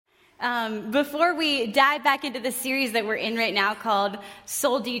Before we dive back into the series that we're in right now called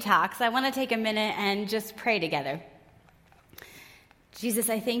Soul Detox, I want to take a minute and just pray together. Jesus,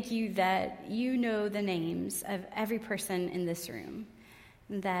 I thank you that you know the names of every person in this room,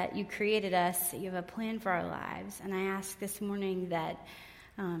 that you created us, that you have a plan for our lives. And I ask this morning that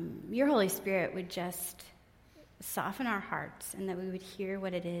your Holy Spirit would just soften our hearts and that we would hear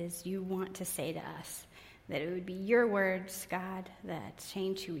what it is you want to say to us. That it would be your words, God, that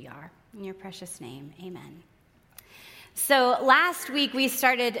change who we are. In your precious name, amen. So last week we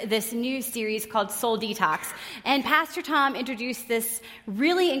started this new series called Soul Detox, and Pastor Tom introduced this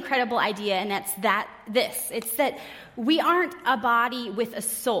really incredible idea, and it's that we aren't a body with a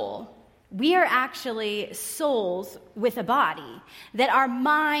soul. We are actually souls with a body. That our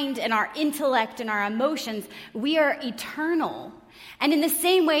mind and our intellect and our emotions, we are eternal. And in the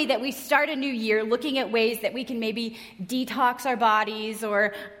same way that we start a new year looking at ways that we can maybe detox our bodies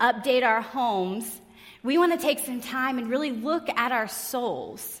or update our homes, we want to take some time and really look at our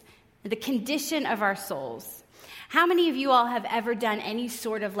souls, the condition of our souls. How many of you all have ever done any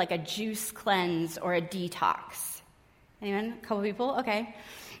sort of like a juice cleanse or a detox? Anyone? A couple people? Okay.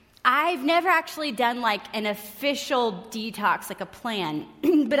 I've never actually done like an official detox, like a plan,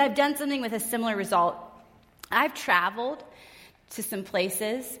 but I've done something with a similar result. I've traveled to some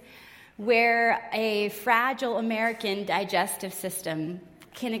places where a fragile American digestive system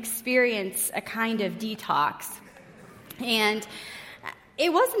can experience a kind of detox. And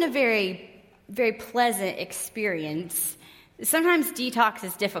it wasn't a very, very pleasant experience. Sometimes detox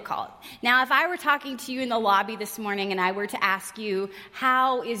is difficult. Now, if I were talking to you in the lobby this morning and I were to ask you,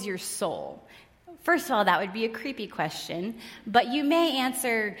 how is your soul? First of all, that would be a creepy question, but you may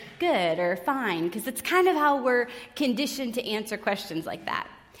answer good or fine, because it's kind of how we're conditioned to answer questions like that.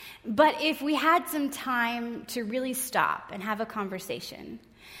 But if we had some time to really stop and have a conversation,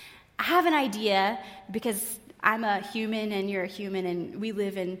 I have an idea, because I'm a human and you're a human and we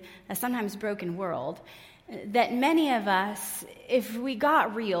live in a sometimes broken world, that many of us, if we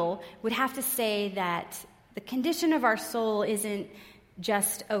got real, would have to say that the condition of our soul isn't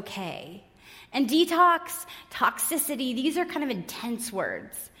just okay. And detox, toxicity, these are kind of intense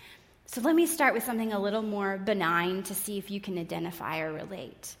words. So let me start with something a little more benign to see if you can identify or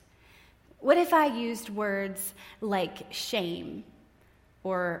relate. What if I used words like shame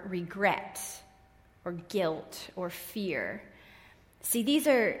or regret or guilt or fear? See, these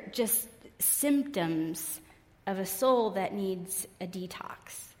are just symptoms of a soul that needs a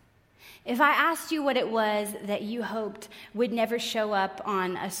detox. If I asked you what it was that you hoped would never show up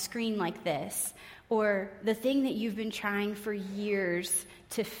on a screen like this, or the thing that you've been trying for years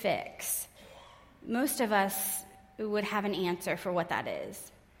to fix, most of us would have an answer for what that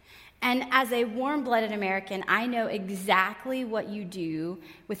is. And as a warm-blooded American, I know exactly what you do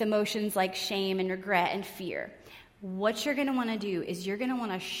with emotions like shame and regret and fear. What you're going to want to do is you're going to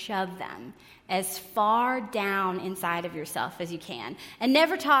want to shove them as far down inside of yourself as you can. And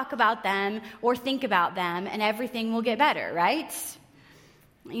never talk about them or think about them, and everything will get better, right?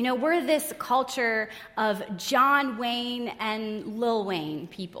 You know, we're this culture of John Wayne and Lil Wayne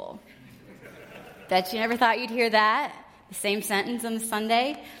people. Bet you never thought you'd hear that, the same sentence on the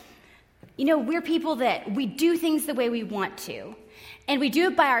Sunday. You know, we're people that we do things the way we want to. And we do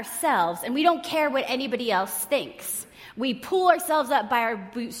it by ourselves, and we don't care what anybody else thinks. We pull ourselves up by our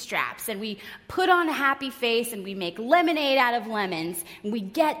bootstraps, and we put on a happy face, and we make lemonade out of lemons, and we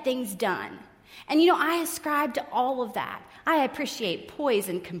get things done. And you know, I ascribe to all of that. I appreciate poise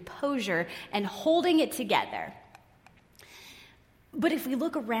and composure and holding it together. But if we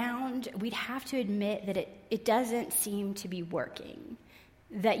look around, we'd have to admit that it doesn't seem to be working.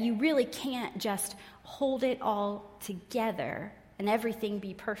 That you really can't just hold it all together and everything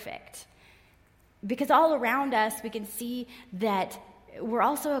be perfect. Because all around us, we can see that we're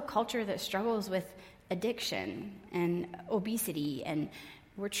also a culture that struggles with addiction and obesity, and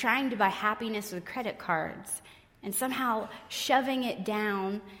we're trying to buy happiness with credit cards, and somehow shoving it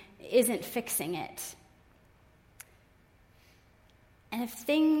down isn't fixing it. And if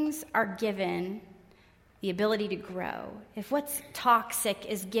things are given the ability to grow, if what's toxic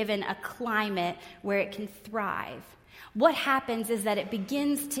is given a climate where it can thrive, what happens is that it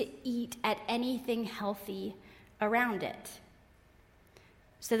begins to eat at anything healthy around it.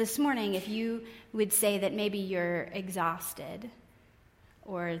 So this morning, if you would say that maybe you're exhausted,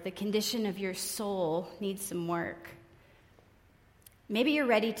 or the condition of your soul needs some work, maybe you're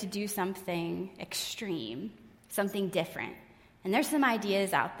ready to do something extreme, something different. And there's some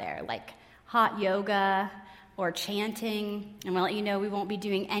ideas out there, like hot yoga or chanting, and we'll let you know we won't be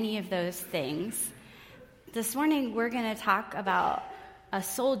doing any of those things. This morning, we're going to talk about a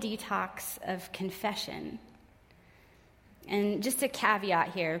soul detox of confession. And just a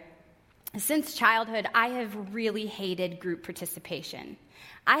caveat here, since childhood, I have really hated group participation.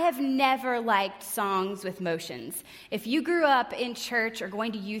 I have never liked songs with motions. If you grew up in church or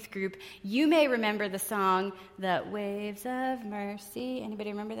going to youth group, you may remember the song, The Waves of Mercy.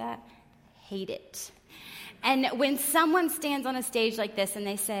 Anybody remember that? Hate it. And when someone stands on a stage like this and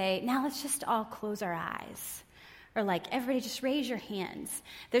they say, now let's just all close our eyes, or like, everybody just raise your hands,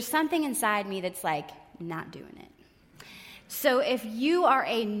 there's something inside me that's like, not doing it. So if you are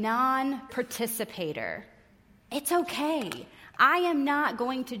a non-participator, it's okay. I am not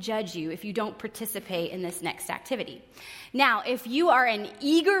going to judge you if you don't participate in this next activity. Now, if you are an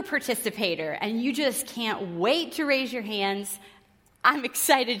eager participator and you just can't wait to raise your hands, I'm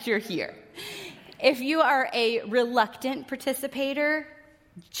excited you're here. If you are a reluctant participator,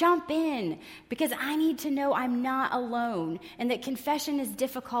 jump in, because I need to know I'm not alone and that confession is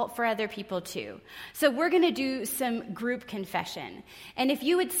difficult for other people too. So we're going to do some group confession. And if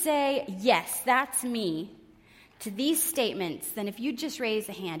you would say, yes, that's me, to these statements, then if you just raise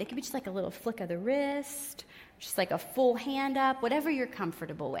a hand, it could be just like a little flick of the wrist, just like a full hand up, whatever you're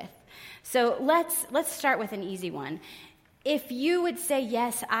comfortable with. So let's start with an easy one. If you would say,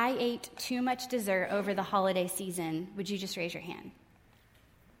 yes, I ate too much dessert over the holiday season, would you just raise your hand?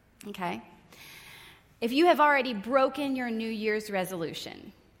 Okay. If you have already broken your New Year's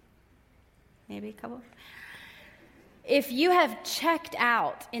resolution, maybe a couple. If you have checked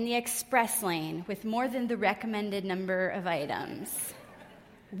out in the express lane with more than the recommended number of items,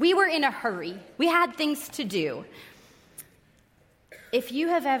 we were in a hurry. We had things to do. If you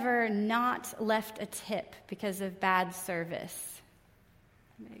have ever not left a tip because of bad service,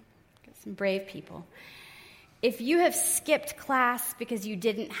 got some brave people. If you have skipped class because you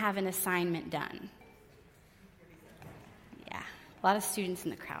didn't have an assignment done. Yeah, a lot of students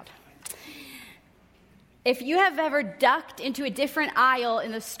in the crowd. If you have ever ducked into a different aisle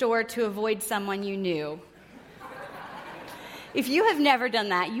in the store to avoid someone you knew. If you have never done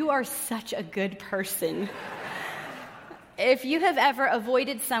that, you are such a good person. If you have ever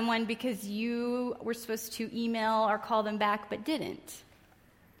avoided someone because you were supposed to email or call them back but didn't.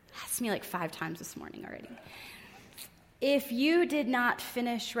 That's me like 5 times this morning already. If you did not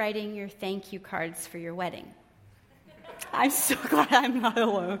finish writing your thank you cards for your wedding. I'm so glad I'm not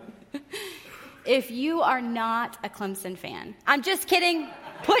alone. If you are not a Clemson fan. I'm just kidding.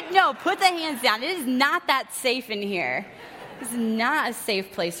 Put the hands down. It is not that safe in here. This is not a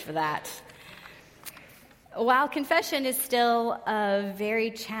safe place for that. While confession is still a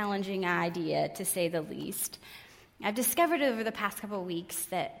very challenging idea, to say the least, I've discovered over the past couple of weeks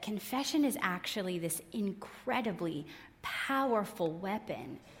that confession is actually this incredibly powerful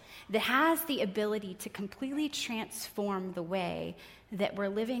weapon that has the ability to completely transform the way that we're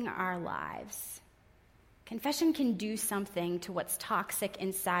living our lives. Confession can do something to what's toxic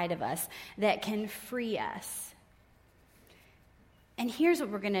inside of us that can free us. And here's what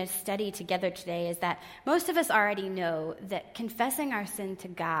we're going to study together today is that most of us already know that confessing our sin to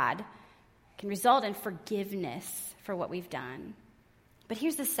God can result in forgiveness for what we've done. But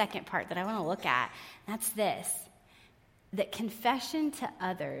here's the second part that I want to look at. That's this, that confession to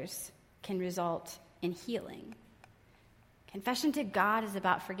others can result in healing. Confession to God is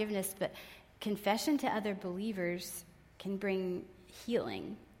about forgiveness, but confession to other believers can bring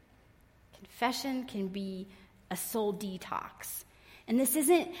healing. Confession can be a soul detox. And this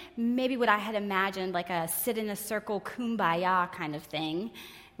isn't maybe what I had imagined, like a sit in a circle, kumbaya kind of thing.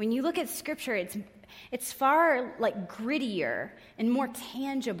 When you look at Scripture, it's far like grittier and more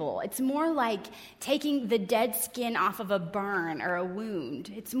tangible. It's more like taking the dead skin off of a burn or a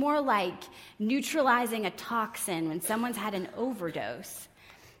wound. It's more like neutralizing a toxin when someone's had an overdose.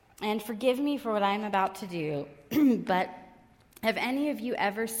 And forgive me for what I'm about to do, but have any of you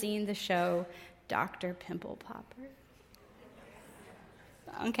ever seen the show Dr. Pimple Popper?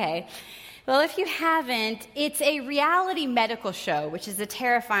 Okay. Well, if you haven't, it's a reality medical show, which is a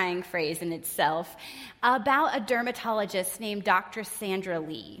terrifying phrase in itself, about a dermatologist named Dr. Sandra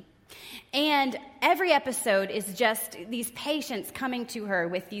Lee. And every episode is just these patients coming to her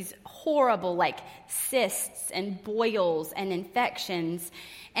with these horrible, like, cysts and boils and infections.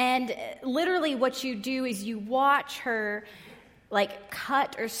 And literally what you do is you watch her, like,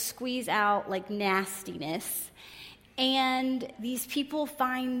 cut or squeeze out, like, nastiness. And these people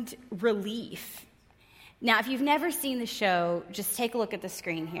find relief. Now, if you've never seen the show, just take a look at the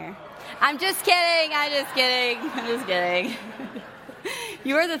screen here. I'm just kidding.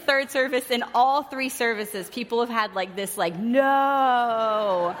 You are the third service. In all 3 services, people have had like this, like,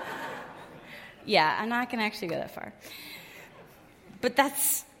 no. Yeah, I'm not going to actually go that far. But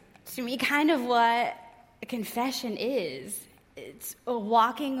that's, to me, kind of what a confession is. It's a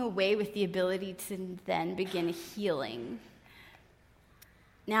walking away with the ability to then begin healing.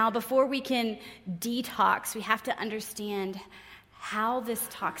 Now, before we can detox, we have to understand how this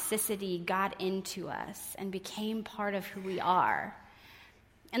toxicity got into us and became part of who we are.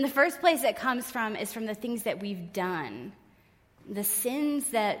 And the first place it comes from is from the things that we've done, the sins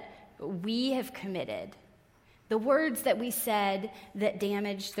that we have committed, the words that we said that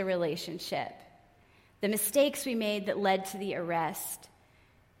damaged the relationship, the mistakes we made that led to the arrest,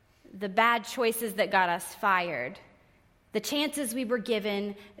 the bad choices that got us fired, the chances we were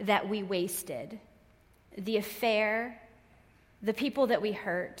given that we wasted, the affair, the people that we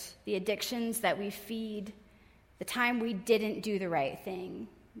hurt, the addictions that we feed, the time we didn't do the right thing,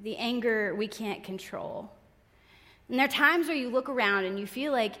 the anger we can't control. And there are times where you look around and you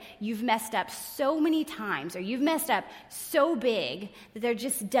feel like you've messed up so many times, or you've messed up so big that there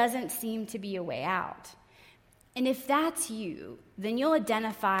just doesn't seem to be a way out. And if that's you, then you'll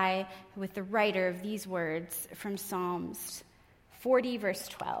identify with the writer of these words from Psalms 40, verse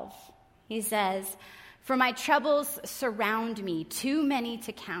 12. He says, "For my troubles surround me, too many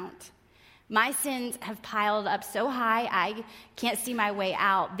to count. My sins have piled up so high I can't see my way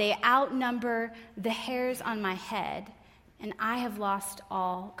out. They outnumber the hairs on my head, and I have lost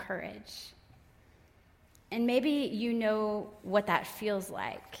all courage." And maybe you know what that feels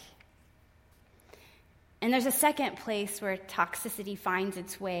like. And there's a second place where toxicity finds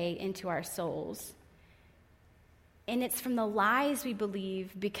its way into our souls. And it's from the lies we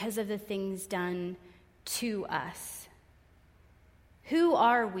believe because of the things done to us. Who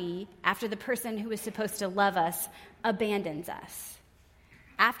are we after the person who is supposed to love us abandons us?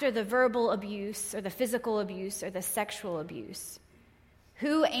 After the verbal abuse or the physical abuse or the sexual abuse?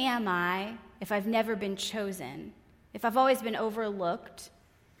 Who am I if I've never been chosen? If I've always been overlooked?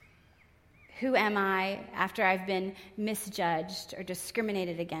 Who am I after I've been misjudged or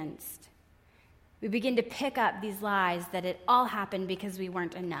discriminated against? We begin to pick up these lies that it all happened because we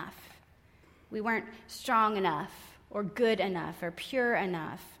weren't enough. We weren't strong enough, or good enough, or pure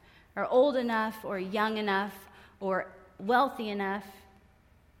enough, or old enough, or young enough, or wealthy enough.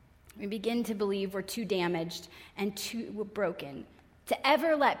 We begin to believe we're too damaged and too broken to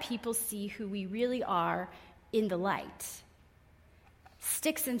ever let people see who we really are in the light.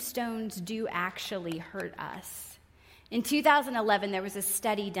 Sticks and stones do actually hurt us. In 2011, there was a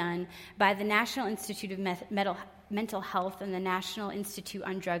study done by the National Institute of Mental Health and the National Institute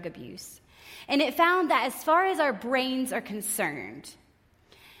on Drug Abuse. And it found that as far as our brains are concerned,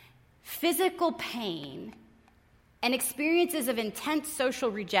 physical pain and experiences of intense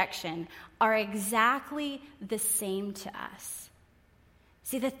social rejection are exactly the same to us.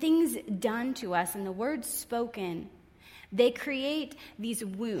 See, the things done to us and the words spoken, they create these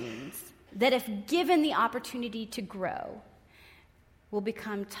wounds that, if given the opportunity to grow, will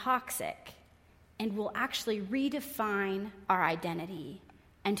become toxic and will actually redefine our identity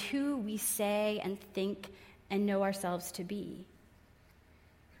and who we say and think and know ourselves to be.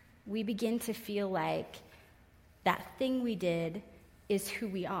 We begin to feel like that thing we did is who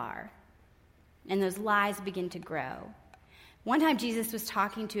we are, and those lies begin to grow. One time Jesus was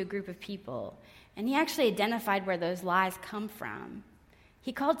talking to a group of people, and he actually identified where those lies come from.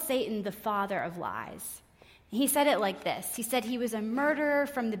 He called Satan the father of lies. He said it like this. He said he was a murderer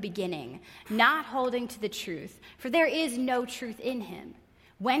from the beginning, not holding to the truth, for there is no truth in him.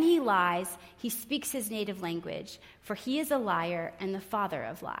 When he lies, he speaks his native language, for he is a liar and the father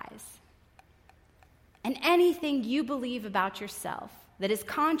of lies. And anything you believe about yourself that is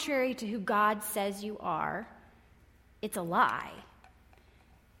contrary to who God says you are, it's a lie.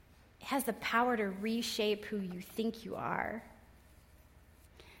 It has the power to reshape who you think you are.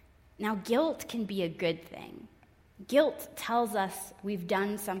 Now, guilt can be a good thing. Guilt tells us we've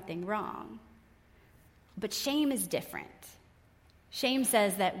done something wrong. But shame is different. Shame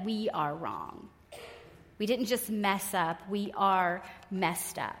says that we are wrong. We didn't just mess up, we are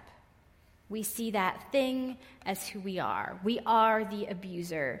messed up. We see that thing as who we are. We are the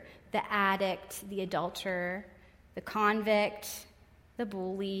abuser, the addict, the adulterer, the convict, the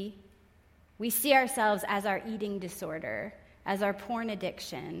bully. We see ourselves as our eating disorder, as our porn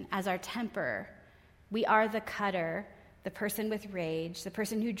addiction, as our temper. We are the cutter, the person with rage, the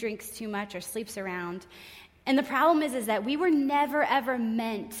person who drinks too much or sleeps around. And the problem is that we were never, ever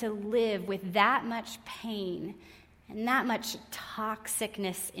meant to live with that much pain and that much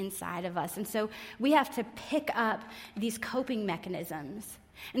toxicness inside of us. And so we have to pick up these coping mechanisms.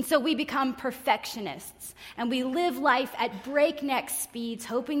 And so we become perfectionists, and we live life at breakneck speeds,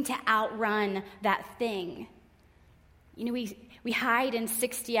 hoping to outrun that thing. You know, We hide in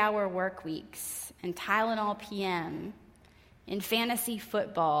 60-hour work weeks and Tylenol PM, in fantasy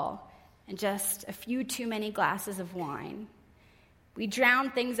football, and just a few too many glasses of wine. We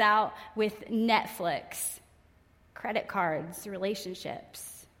drown things out with Netflix, credit cards,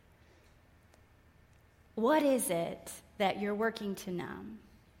 relationships. What is it that you're working to numb?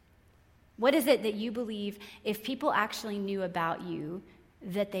 What is it that you believe if people actually knew about you,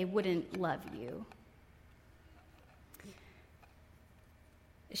 that they wouldn't love you?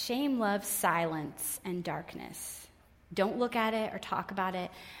 Shame loves silence and darkness. Don't look at it or talk about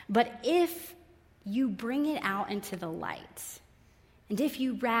it. But if you bring it out into the light, and if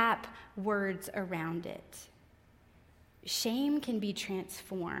you wrap words around it, shame can be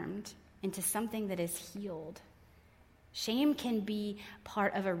transformed into something that is healed. Shame can be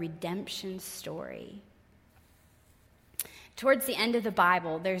part of a redemption story. Towards the end of the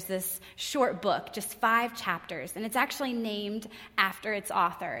Bible, there's this short book, just 5 chapters, and it's actually named after its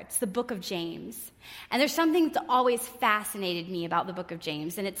author. It's the book of James. And there's something that's always fascinated me about the book of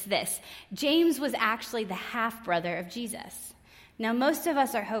James, and it's this. James was actually the half-brother of Jesus. Now, most of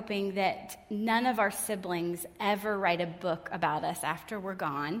us are hoping that none of our siblings ever write a book about us after we're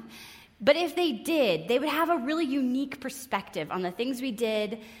gone. But if they did, they would have a really unique perspective on the things we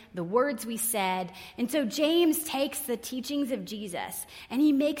did, the words we said. And so James takes the teachings of Jesus and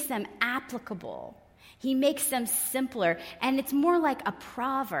he makes them applicable. He makes them simpler, and it's more like a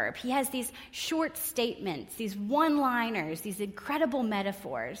proverb. He has these short statements, these one-liners, these incredible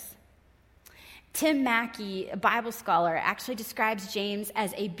metaphors. Tim Mackey, a Bible scholar, actually describes James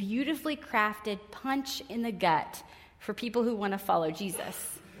as a beautifully crafted punch in the gut for people who want to follow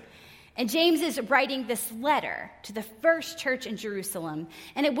Jesus. And James is writing this letter to the first church in Jerusalem.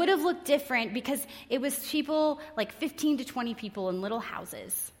 And it would have looked different because it was people, like 15 to 20 people in little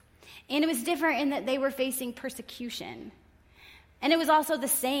houses. And it was different in that they were facing persecution. And it was also the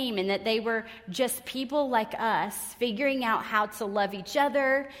same in that they were just people like us figuring out how to love each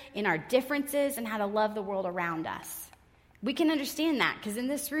other in our differences and how to love the world around us. We can understand that because in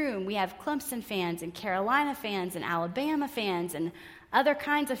this room we have Clemson fans and Carolina fans and Alabama fans and other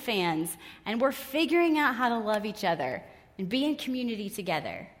kinds of fans, and we're figuring out how to love each other and be in community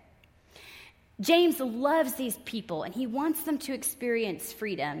together. James loves these people, and he wants them to experience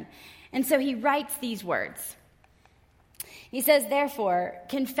freedom. And so he writes these words. He says, therefore,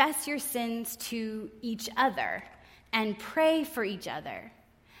 confess your sins to each other and pray for each other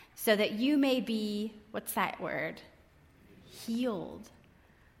so that you may be, what's that word? Healed.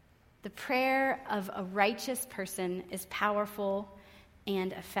 The prayer of a righteous person is powerful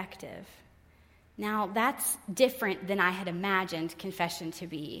and effective. Now, that's different than I had imagined confession to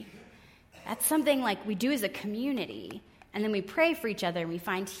be. That's something like we do as a community, and then we pray for each other and we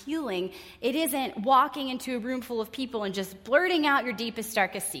find healing. It isn't walking into a room full of people and just blurting out your deepest,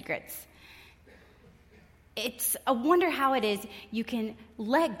 darkest secrets. It's a wonder how it is you can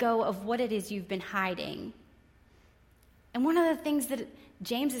let go of what it is you've been hiding. And one of the things that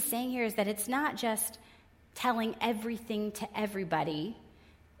James is saying here is that it's not just telling everything to everybody.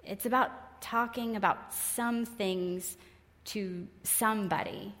 It's about talking about some things to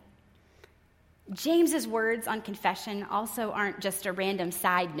somebody. James's words on confession also aren't just a random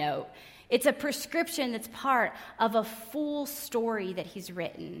side note. It's a prescription that's part of a full story that he's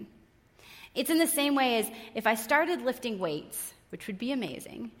written. It's in the same way as if I started lifting weights, which would be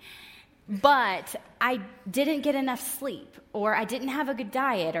amazing, but I didn't get enough sleep, or I didn't have a good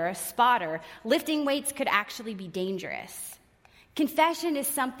diet or a spotter, lifting weights could actually be dangerous. Confession is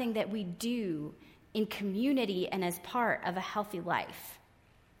something that we do in community and as part of a healthy life.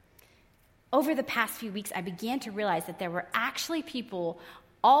 Over the past few weeks, I began to realize that there were actually people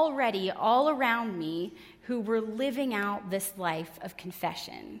already all around me who were living out this life of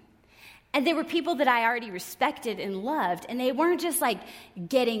confession. And they were people that I already respected and loved, and they weren't just like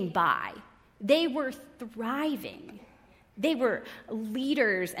getting by. They were thriving. They were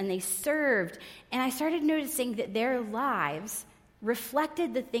leaders, and they served. And I started noticing that their lives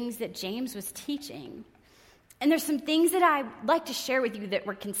reflected the things that James was teaching. And there's some things that I'd like to share with you that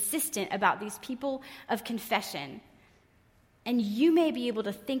were consistent about these people of confession. And you may be able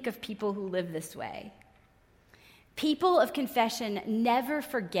to think of people who live this way. People of confession never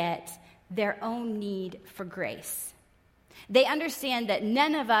forget their own need for grace. They understand that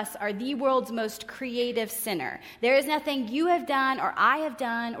none of us are the world's most creative sinner. There is nothing you have done or I have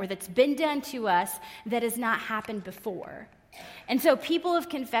done or that's been done to us that has not happened before. And so people of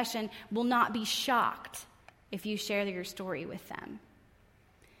confession will not be shocked if you share your story with them.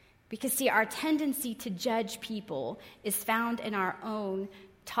 Because, see, our tendency to judge people is found in our own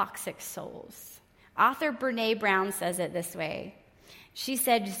toxic souls. Author Brené Brown says it this way. She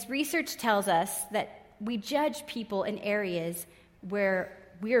said, research tells us that we judge people in areas where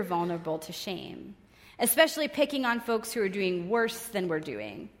we're vulnerable to shame, especially picking on folks who are doing worse than we're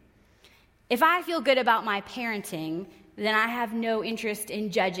doing. If I feel good about my parenting, then I have no interest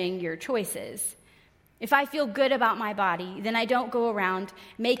in judging your choices. If I feel good about my body, then I don't go around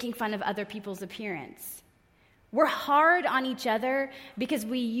making fun of other people's appearance. We're hard on each other because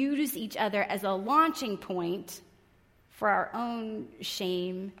we use each other as a launching point for our own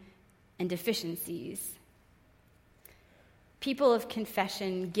shame and deficiencies. People of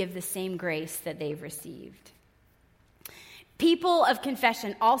confession give the same grace that they've received. People of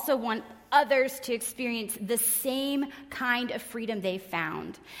confession also want others to experience the same kind of freedom they've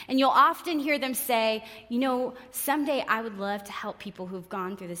found. And you'll often hear them say, someday I would love to help people who've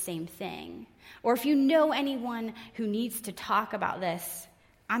gone through the same thing. Or if you know anyone who needs to talk about this,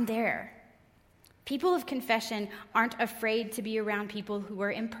 I'm there. People of confession aren't afraid to be around people who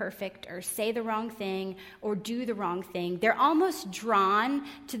are imperfect or say the wrong thing or do the wrong thing. They're almost drawn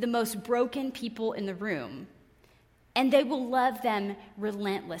to the most broken people in the room, and they will love them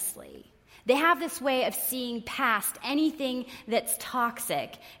relentlessly. They have this way of seeing past anything that's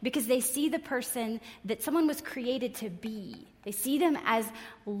toxic because they see the person that someone was created to be. They see them as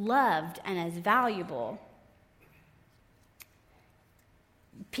loved and as valuable.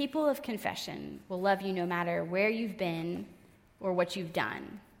 People of confession will love you no matter where you've been or what you've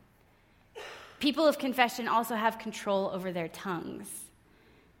done. People of confession also have control over their tongues.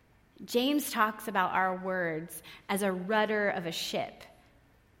 James talks about our words as a rudder of a ship,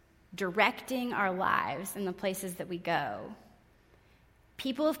 directing our lives in the places that we go.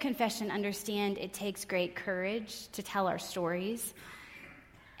 People of confession understand it takes great courage to tell our stories,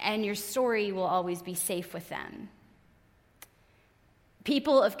 and your story will always be safe with them.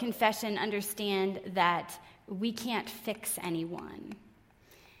 People of confession understand that we can't fix anyone.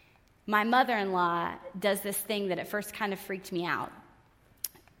 My mother-in-law does this thing that at first kind of freaked me out.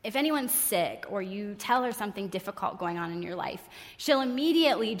 If anyone's sick or you tell her something difficult going on in your life, she'll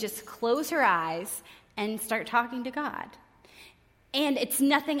immediately just close her eyes and start talking to God. And it's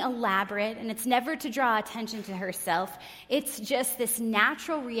nothing elaborate, and it's never to draw attention to herself. It's just this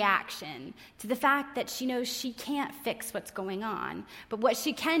natural reaction to the fact that she knows she can't fix what's going on. But what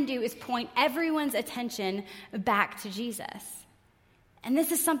she can do is point everyone's attention back to Jesus. And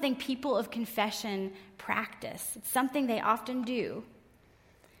this is something people of confession practice. It's something they often do.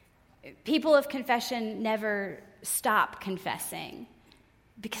 People of confession never stop confessing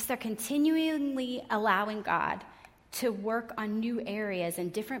because they're continually allowing God to work on new areas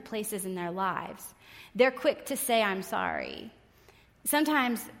and different places in their lives. They're quick to say, I'm sorry.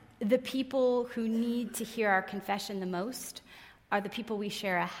 Sometimes the people who need to hear our confession the most are the people we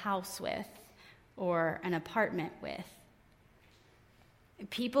share a house with or an apartment with.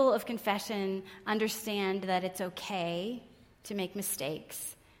 People of confession understand that it's okay to make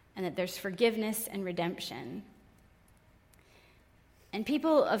mistakes and that there's forgiveness and redemption. And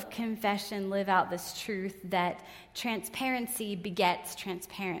people of confession live out this truth that transparency begets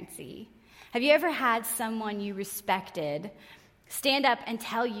transparency. Have you ever had someone you respected stand up and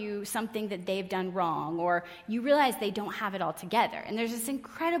tell you something that they've done wrong, or you realize they don't have it all together? And there's this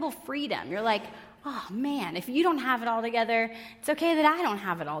incredible freedom. You're like, oh man, if you don't have it all together, it's okay that I don't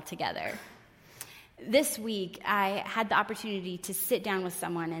have it all together. This week, I had the opportunity to sit down with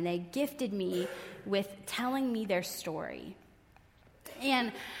someone, and they gifted me with telling me their story.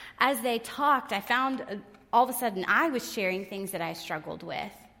 And as they talked, I found all of a sudden I was sharing things that I struggled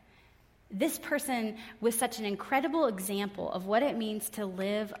with. This person was such an incredible example of what it means to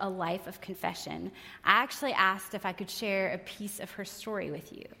live a life of confession. I actually asked if I could share a piece of her story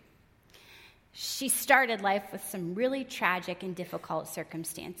with you. She started life with some really tragic and difficult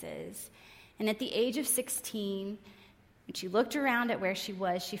circumstances. And at the age of 16, when she looked around at where she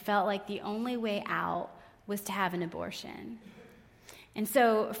was, she felt like the only way out was to have an abortion. And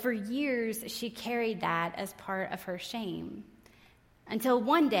so for years, she carried that as part of her shame, until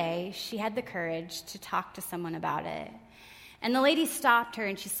one day she had the courage to talk to someone about it. And the lady stopped her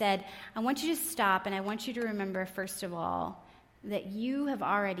and she said, I want you to stop, and I want you to remember, first of all, that you have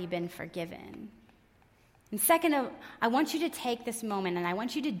already been forgiven. And second, I want you to take this moment and I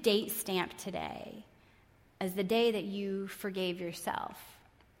want you to date stamp today as the day that you forgave yourself.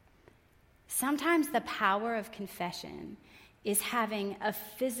 Sometimes the power of confession is having a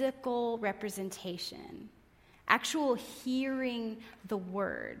physical representation, actual hearing the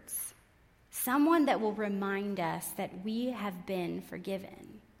words, someone that will remind us that we have been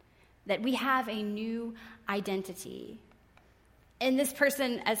forgiven, that we have a new identity. And this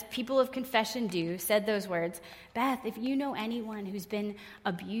person, as people of confession do, said those words, Beth, if you know anyone who's been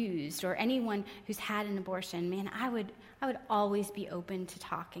abused or anyone who's had an abortion, man, I would always be open to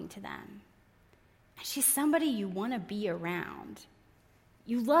talking to them. She's somebody you want to be around.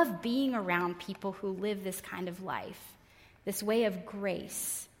 You love being around people who live this kind of life, this way of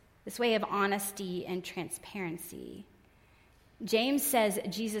grace, this way of honesty and transparency. James says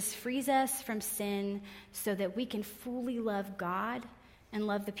Jesus frees us from sin so that we can fully love God and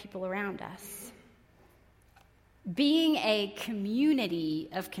love the people around us. Being a community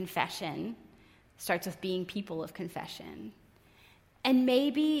of confession starts with being people of confession. And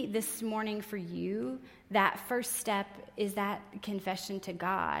maybe this morning for you, that first step is that confession to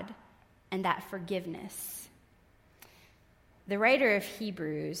God and that forgiveness. The writer of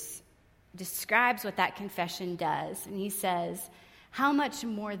Hebrews describes what that confession does, and he says, "How much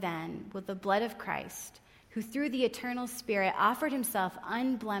more then will the blood of Christ, who through the eternal Spirit offered himself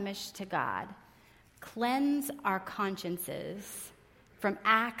unblemished to God, cleanse our consciences from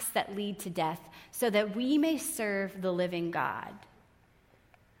acts that lead to death, so that we may serve the living God?"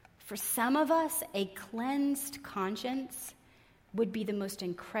 For some of us, a cleansed conscience would be the most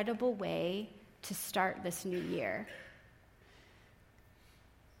incredible way to start this new year.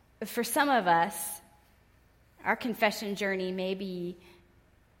 For some of us, our confession journey may be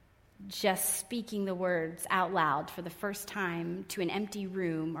just speaking the words out loud for the first time to an empty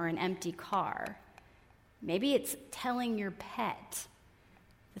room or an empty car. Maybe it's telling your pet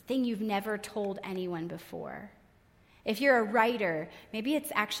the thing you've never told anyone before. If you're a writer, maybe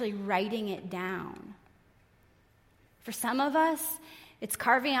it's actually writing it down. For some of us, it's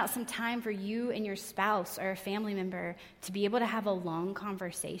carving out some time for you and your spouse or a family member to be able to have a long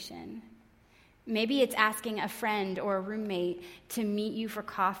conversation. Maybe it's asking a friend or a roommate to meet you for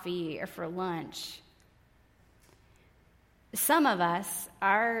coffee or for lunch. Some of us,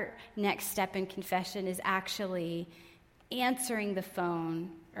 our next step in confession is actually answering the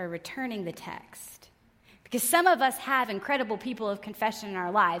phone or returning the text. Because some of us have incredible people of confession in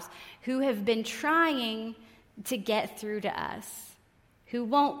our lives who have been trying to get through to us, who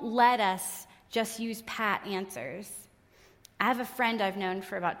won't let us just use pat answers. I have a friend I've known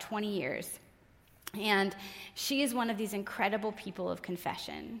for about 20 years, and she is one of these incredible people of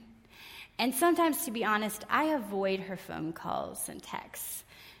confession. And sometimes, to be honest, I avoid her phone calls and texts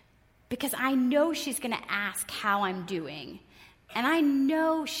because I know she's going to ask how I'm doing, and I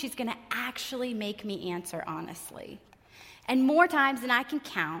know she's going to actually make me answer honestly. And more times than I can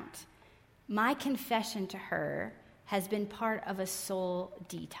count, my confession to her has been part of a soul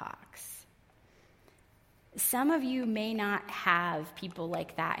detox. Some of you may not have people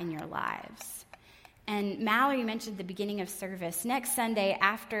like that in your lives. And Mallory mentioned at the beginning of service, next Sunday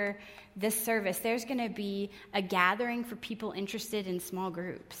after this service, there's going to be a gathering for people interested in small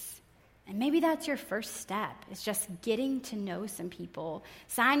groups. And maybe that's your first step. It's just getting to know some people,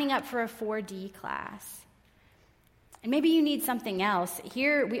 signing up for a 4D class. And maybe you need something else.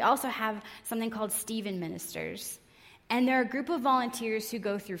 Here we also have something called Stephen Ministers. And they're a group of volunteers who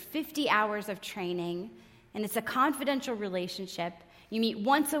go through 50 hours of training, and it's a confidential relationship. You meet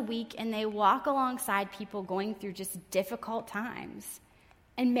once a week, and they walk alongside people going through just difficult times.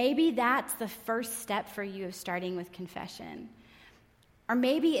 And maybe that's the first step for you of starting with confession. Or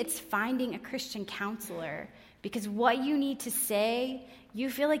maybe it's finding a Christian counselor, because what you need to say, you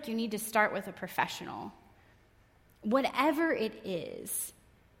feel like you need to start with a professional. Whatever it is,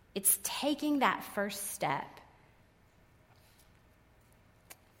 it's taking that first step.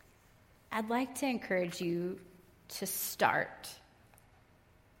 I'd like to encourage you to start.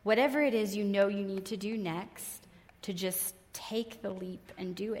 Whatever it is you know you need to do next, to just take the leap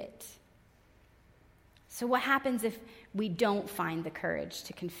and do it. So what happens if we don't find the courage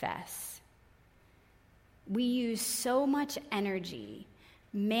to confess? We use so much energy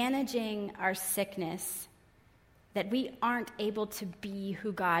managing our sickness that we aren't able to be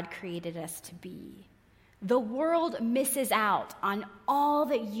who God created us to be. The world misses out on all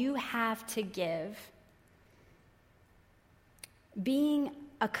that you have to give. Being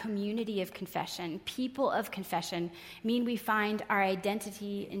a community of confession, people of confession, mean we find our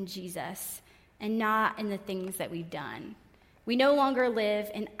identity in Jesus and not in the things that we've done. We no longer live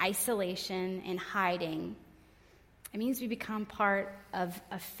in isolation and hiding. It means we become part of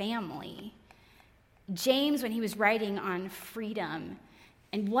a family. James, when he was writing on freedom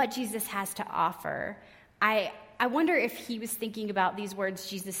and what Jesus has to offer, I wonder if he was thinking about these words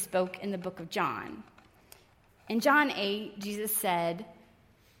Jesus spoke in the book of John. In John 8, Jesus said,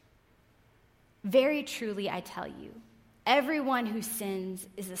 "Very truly I tell you, everyone who sins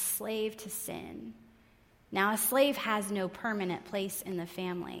is a slave to sin. Now, a slave has no permanent place in the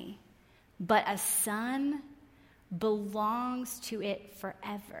family, but a son belongs to it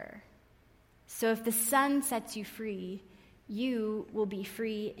forever. So if the Son sets you free, you will be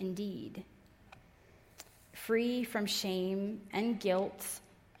free indeed. Free from shame and guilt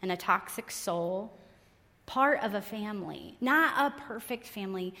and a toxic soul, part of a family, not a perfect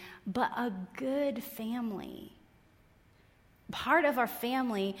family, but a good family. Part of our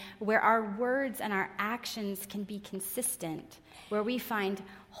family where our words and our actions can be consistent, where we find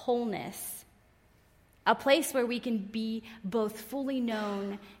wholeness, a place where we can be both fully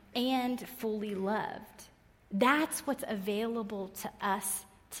known and fully loved. That's what's available to us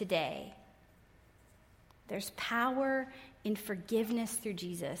today. There's power in forgiveness through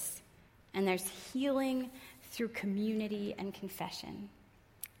Jesus, and there's healing through community and confession.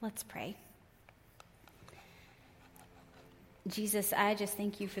 Let's pray. Jesus, I just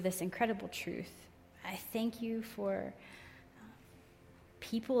thank you for this incredible truth. I thank you for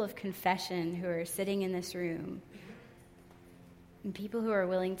people of confession who are sitting in this room, and people who are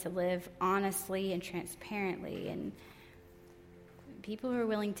willing to live honestly and transparently, and people who are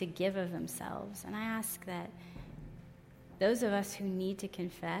willing to give of themselves. And I ask that those of us who need to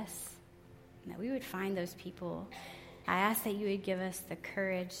confess, that we would find those people. I ask that you would give us the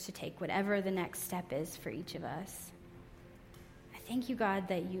courage to take whatever the next step is for each of us. I thank you, God,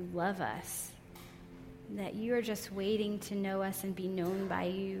 that you love us, that you are just waiting to know us and be known by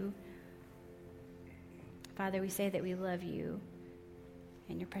you. Father, we say that we love you.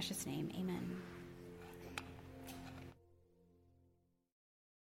 In your precious name, amen.